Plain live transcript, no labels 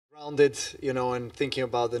Rounded, and thinking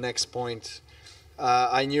about the next point.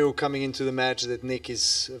 I knew coming into the match that Nick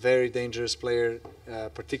is a very dangerous player,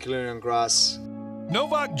 particularly on grass.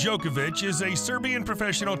 Novak Djokovic is a Serbian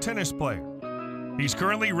professional tennis player. He's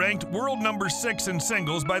currently ranked world number 6 in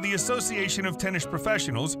singles by the Association of Tennis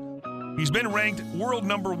Professionals. He's been ranked world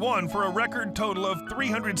number 1 for a record total of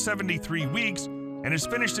 373 weeks and has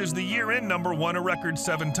finished as the year-end number 1 a record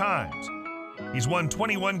 7 times. He's won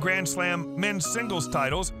 21 Grand Slam men's singles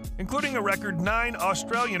titles, including a record 9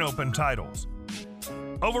 Australian Open titles.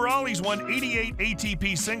 Overall, he's won 88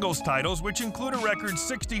 ATP singles titles, which include a record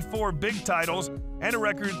 64 big titles and a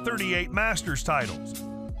record 38 Masters titles.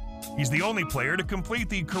 He's the only player to complete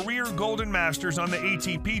the career Golden Masters on the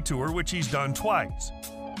ATP Tour, which he's done twice.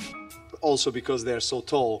 Also because they're so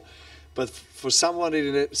tall. But for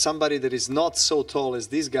somebody that is not so tall as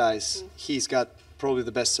these guys, he's got probably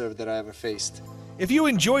the best serve that I ever faced. If you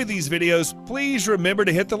enjoy these videos, please remember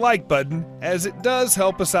to hit the like button, as it does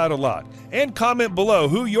help us out a lot. And comment below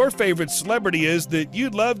who your favorite celebrity is that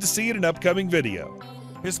you'd love to see in an upcoming video.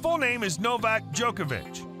 His full name is Novak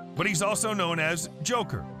Djokovic, but he's also known as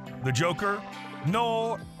Joker, the Joker,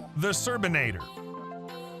 Noel, the Serbinator.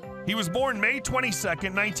 He was born May 22,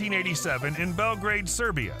 1987 in Belgrade,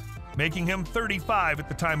 Serbia, making him 35 at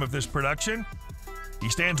the time of this production. He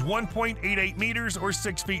stands 1.88 meters or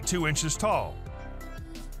 6 feet 2 inches tall.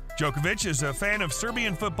 Djokovic is a fan of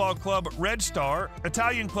Serbian football club Red Star,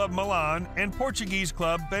 Italian club Milan, and Portuguese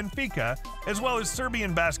club Benfica, as well as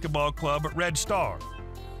Serbian basketball club Red Star.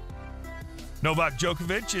 Novak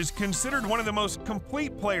Djokovic is considered one of the most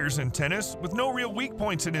complete players in tennis, with no real weak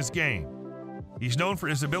points in his game. He's known for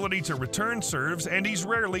his ability to return serves, and he's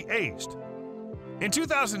rarely aced. In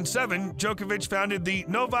 2007, Djokovic founded the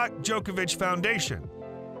Novak Djokovic Foundation.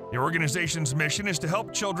 The organization's mission is to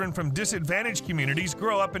help children from disadvantaged communities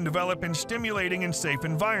grow up and develop in stimulating and safe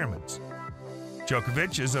environments.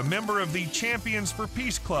 Djokovic is a member of the Champions for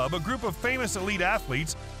Peace Club, a group of famous elite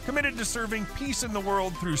athletes committed to serving peace in the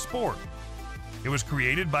world through sport. It was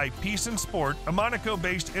created by Peace in Sport, a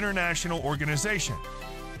Monaco-based international organization.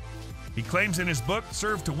 He claims in his book,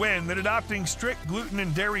 Serve to Win, that adopting strict gluten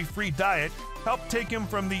and dairy-free diet helped take him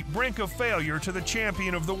from the brink of failure to the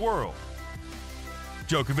champion of the world.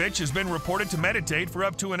 Djokovic has been reported to meditate for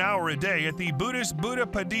up to an hour a day at the Buddhist Buddha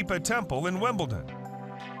Padipa Temple in Wimbledon.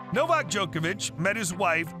 Novak Djokovic met his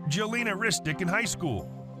wife, Jelena Ristic, in high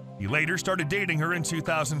school. He later started dating her in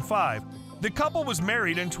 2005. The couple was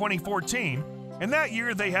married in 2014, and that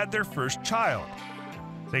year they had their first child.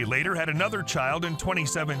 They later had another child in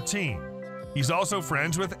 2017. He's also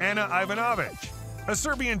friends with Ana Ivanovic, a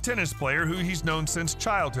Serbian tennis player who he's known since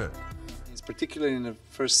childhood. Particularly in the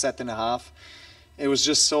first set and a half, it was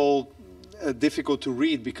just so difficult to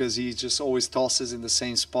read because he just always tosses in the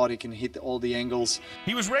same spot. He can hit all the angles.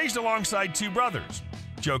 He was raised alongside 2 brothers.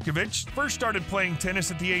 Djokovic first started playing tennis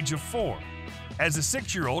at the age of 4. As a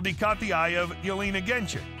 6-year-old, he caught the eye of Jelena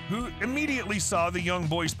Gencic, who immediately saw the young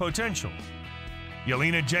boy's potential.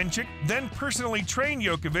 Jelena Gencic then personally trained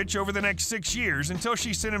Djokovic over the next 6 years until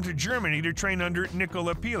she sent him to Germany to train under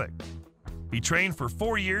Nikola Pilic. He trained for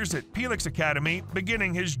 4 years at Pilic's Academy,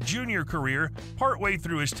 beginning his junior career partway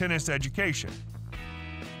through his tennis education.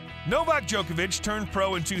 Novak Djokovic turned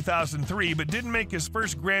pro in 2003 but didn't make his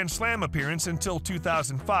first Grand Slam appearance until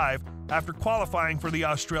 2005 after qualifying for the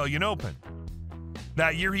Australian Open.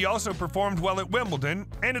 That year he also performed well at Wimbledon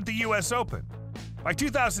and at the US Open. By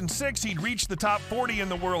 2006, he'd reached the top 40 in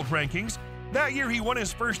the world rankings. That year, he won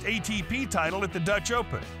his first ATP title at the Dutch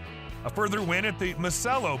Open. A further win at the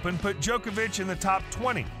Marseille Open put Djokovic in the top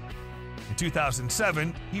 20. In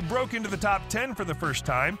 2007, he broke into the top 10 for the first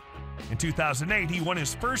time. In 2008, he won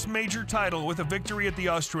his first major title with a victory at the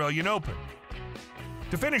Australian Open.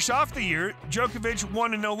 To finish off the year, Djokovic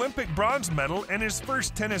won an Olympic bronze medal and his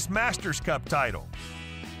first Tennis Masters Cup title.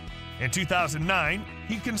 In 2009,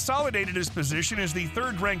 he consolidated his position as the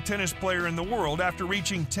 3rd-ranked tennis player in the world after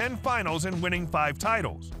reaching 10 finals and winning 5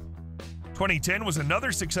 titles. 2010 was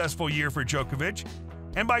another successful year for Djokovic,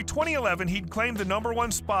 and by 2011 he'd claimed the number 1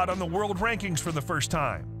 spot on the world rankings for the first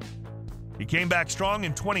time. He came back strong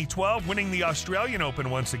in 2012, winning the Australian Open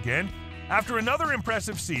once again. After another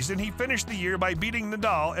impressive season, he finished the year by beating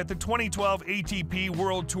Nadal at the 2012 ATP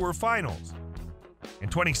World Tour Finals. In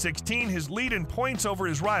 2016, his lead in points over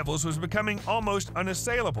his rivals was becoming almost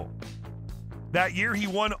unassailable. That year, he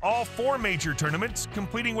won all 4 major tournaments,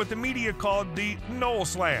 completing what the media called the Noel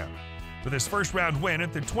Slam, with his first-round win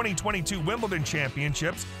at the 2022 Wimbledon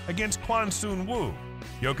Championships against Kwon Soon Woo.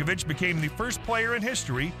 Djokovic became the first player in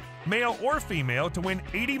history, male or female, to win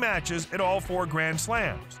 80 matches at all 4 Grand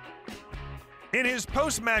Slams. In his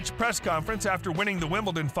post-match press conference after winning the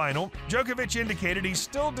Wimbledon final, Djokovic indicated he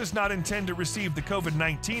still does not intend to receive the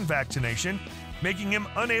COVID-19 vaccination, making him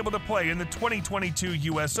unable to play in the 2022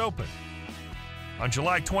 U.S. Open. On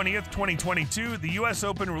July 20th, 2022, the U.S.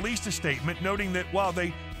 Open released a statement noting that while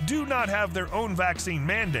they do not have their own vaccine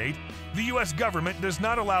mandate, the U.S. government does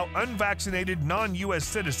not allow unvaccinated non-U.S.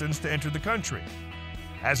 citizens to enter the country.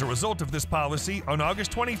 As a result of this policy, on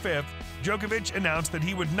August 25th, Djokovic announced that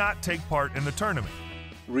he would not take part in the tournament.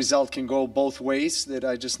 Result can go both ways, that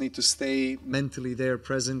I just need to stay mentally there,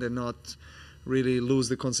 present, and not really lose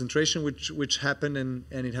the concentration, which happened, and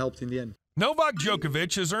it helped in the end. Novak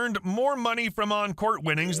Djokovic has earned more money from on-court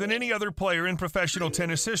winnings than any other player in professional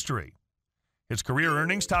tennis history. His career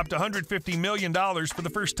earnings topped $150 million for the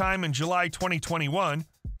first time in July 2021.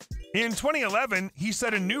 In 2011, he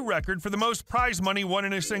set a new record for the most prize money won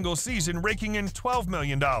in a single season, raking in $12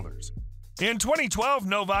 million. In 2012,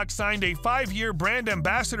 Novak signed a 5-year brand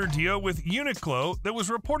ambassador deal with Uniqlo that was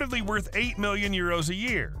reportedly worth €8 million a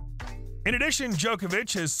year. In addition,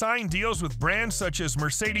 Djokovic has signed deals with brands such as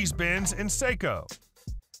Mercedes-Benz and Seiko.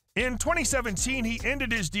 In 2017, he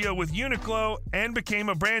ended his deal with Uniqlo and became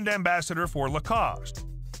a brand ambassador for Lacoste.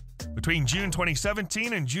 Between June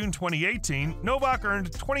 2017 and June 2018, Novak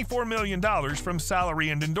earned $24 million from salary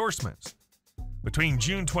and endorsements. Between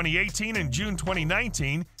June 2018 and June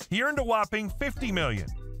 2019, he earned a whopping $50 million.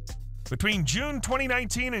 Between June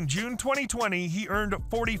 2019 and June 2020, he earned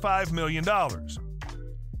 $45 million.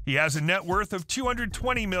 He has a net worth of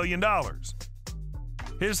 $220 million.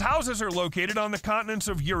 His houses are located on the continents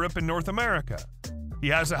of Europe and North America. He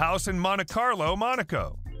has a house in Monte Carlo,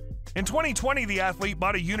 Monaco. In 2020, the athlete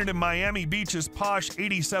bought a unit in Miami Beach's posh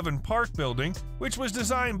 87 Park building, which was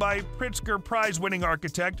designed by Pritzker Prize-winning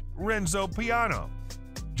architect Renzo Piano.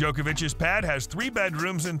 Djokovic's pad has 3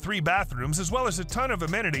 bedrooms and 3 bathrooms, as well as a ton of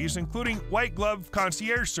amenities, including white glove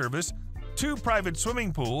concierge service, 2 private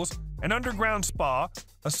swimming pools, an underground spa,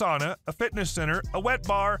 a sauna, a fitness center, a wet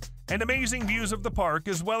bar, and amazing views of the park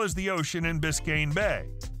as well as the ocean in Biscayne Bay.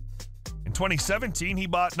 In 2017, he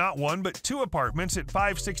bought not 1 but 2 apartments at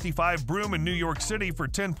 565 Broome in New York City for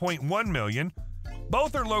 $10.1 million.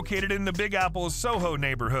 Both are located in the Big Apple's Soho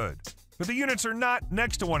neighborhood, but the units are not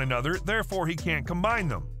next to one another, therefore he can't combine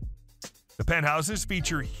them. The penthouses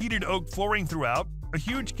feature heated oak flooring throughout, a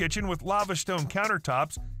huge kitchen with lava stone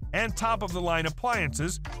countertops and top-of-the-line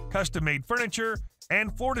appliances, custom-made furniture,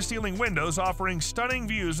 and floor-to-ceiling windows offering stunning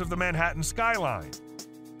views of the Manhattan skyline.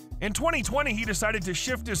 In 2020, he decided to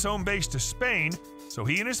shift his home base to Spain, so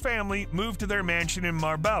he and his family moved to their mansion in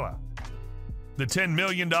Marbella. The $10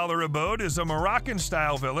 million abode is a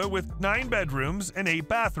Moroccan-style villa with 9 bedrooms and 8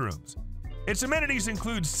 bathrooms. Its amenities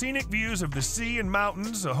include scenic views of the sea and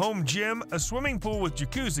mountains, a home gym, a swimming pool with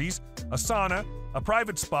jacuzzis, a sauna, a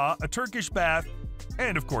private spa, a Turkish bath,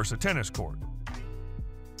 and of course a tennis court.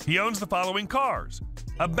 He owns the following cars: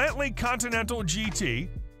 a Bentley Continental GT,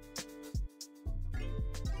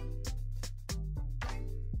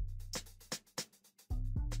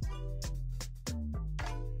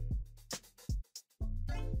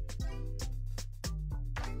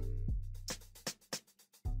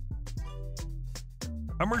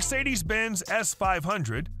 a Mercedes-Benz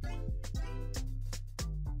S500,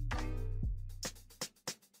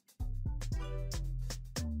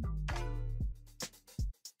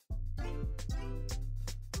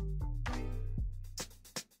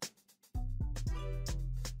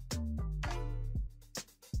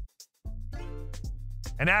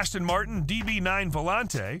 an Aston Martin DB9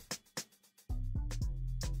 Volante,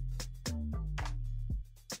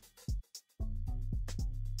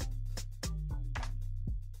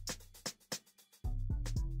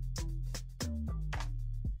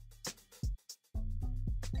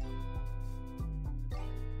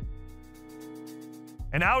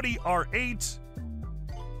 an Audi R8,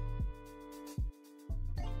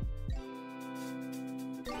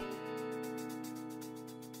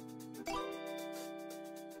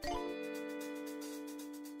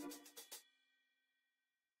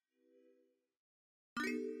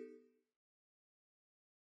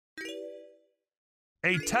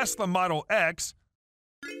 a Tesla Model X,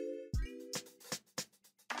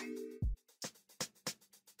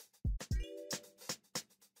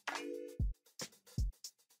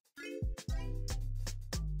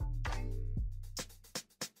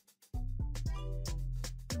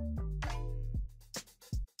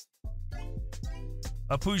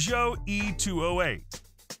 a Peugeot E208.